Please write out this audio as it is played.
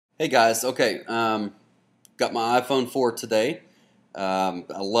Hey guys, okay, got my iPhone 4 today. I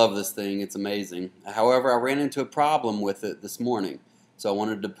love this thing, it's amazing. However, I ran into a problem with it this morning. So I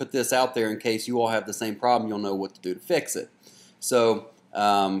wanted to put this out there in case you all have the same problem, you'll know what to do to fix it. So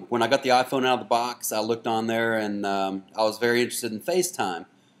when I got the iPhone out of the box, I looked on there and I was very interested in FaceTime.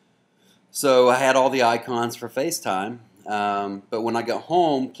 So I had all the icons for FaceTime, but when I got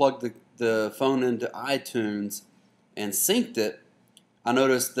home, plugged the phone into iTunes and synced it, I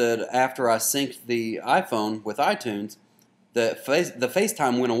noticed that after I synced the iPhone with iTunes, the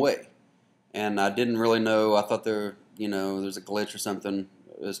FaceTime went away, and I didn't really know. I thought there's a glitch or something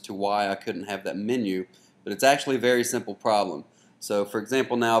as to why I couldn't have that menu, but it's actually a very simple problem. So, for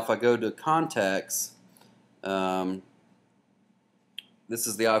example, now if I go to Contacts, this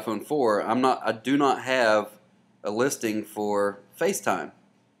is the iPhone 4. I do not have a listing for FaceTime.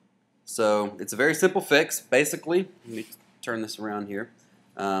 So it's a very simple fix. Basically, let me turn this around here.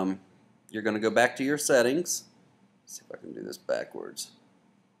 You're going to go back to your settings. Let's see if I can do this backwards.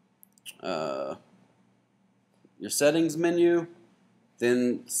 Your settings menu,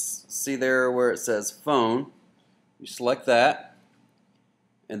 then see there where it says phone. You select that,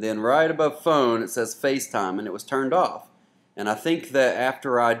 and then right above phone it says FaceTime, and it was turned off. And I think that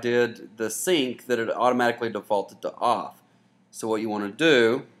after I did the sync that it automatically defaulted to off. So what you want to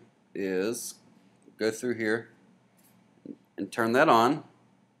do is go through here and turn that on.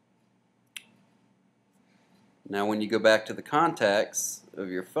 Now when you go back to the contacts of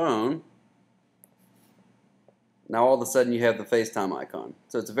your phone, now all of a sudden you have the FaceTime icon.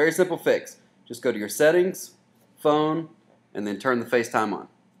 So it's a very simple fix. Just go to your settings, phone, and then turn the FaceTime on.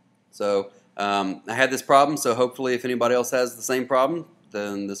 So I had this problem, so hopefully if anybody else has the same problem,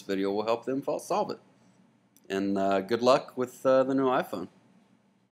 then this video will help them solve it. And good luck with the new iPhone.